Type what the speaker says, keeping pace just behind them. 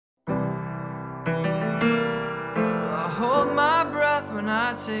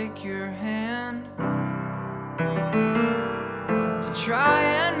I take your hand to try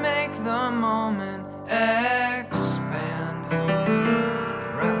and make the moment expand,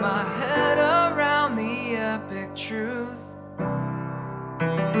 and wrap my head around the epic truth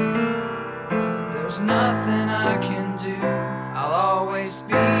that there's nothing I can do. I'll always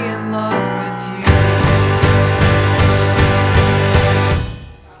be in love with you.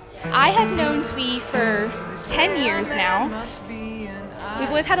 I have known Thuy for 10 years now. We've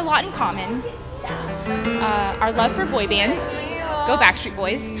always had a lot in common. Our love for boy bands, go Backstreet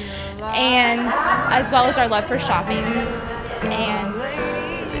Boys, and as well as our love for shopping. And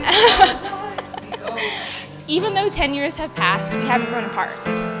even though 10 years have passed, we haven't grown apart.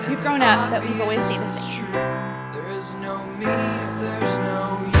 We've grown up, but we've always stayed the same. There is no me if there's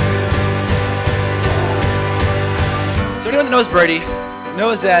no you. So anyone that knows Brady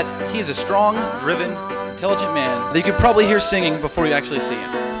knows that he's a strong, driven, intelligent man that you could probably hear singing before you actually see him.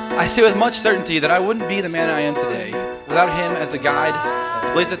 I say with much certainty that I wouldn't be the man I am today without him as a guide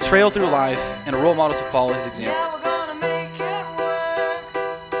to blaze a trail through life and a role model to follow his example.